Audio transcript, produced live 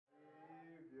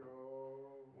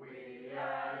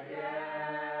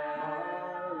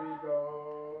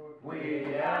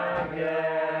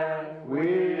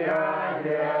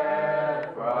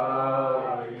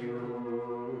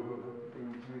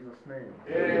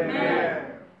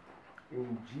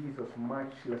In Jesus'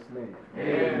 matchless name.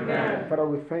 Amen. Father,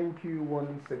 we thank you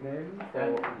once again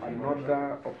for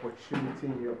another opportunity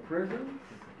in your presence.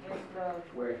 Yes, Lord.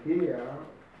 We're here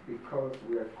because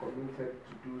we are committed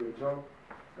to do a job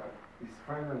that is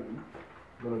finally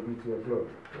going to be to your glory.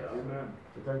 Amen.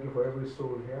 So thank you for every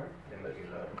soul here. Thank you,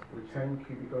 Lord. We thank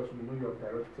you because we know you have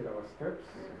directed our steps.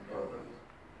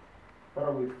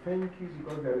 Father, we thank you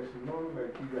because there is none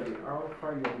like you. You are the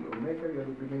Alpha, you are the Omega, you are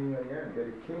the beginning and the end. You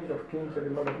are the King of kings and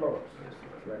the Lord of lords.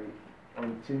 You are the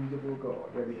unchangeable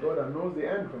God. You are the God that knows the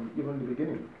end from even the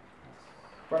beginning.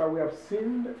 Father, we have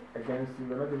sinned against you.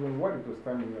 We are not even worthy to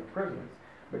stand in your presence.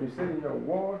 But you said in your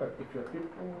word that if your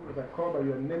people that are called by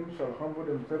your name shall humble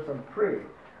themselves and pray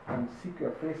and seek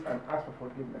your face and ask for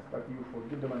forgiveness, that you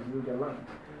forgive them and heal their land.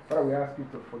 Father, we ask you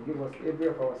to forgive us every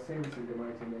of our sins in the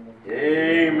mighty name of Jesus.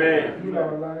 Amen. Heal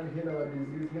our land, heal our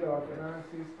disease, heal our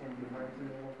finances in the mighty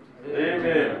name of Jesus.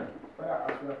 Amen.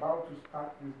 Father, as we are about to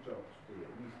start this job today,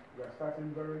 we are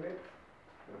starting very late,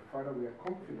 but Father, we are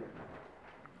confident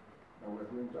that we are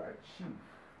going to achieve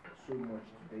so much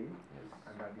today,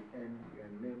 and at the end, your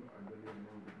name and the name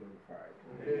will be glorified.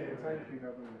 Thank you,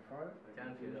 Heavenly Father.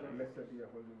 Thank you, Lord. Blessed be your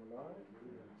holy name, Lord.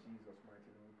 In Jesus'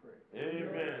 mighty name we pray.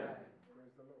 Amen.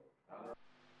 Praise the Lord.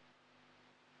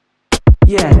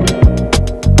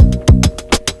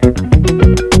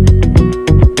 Yeah.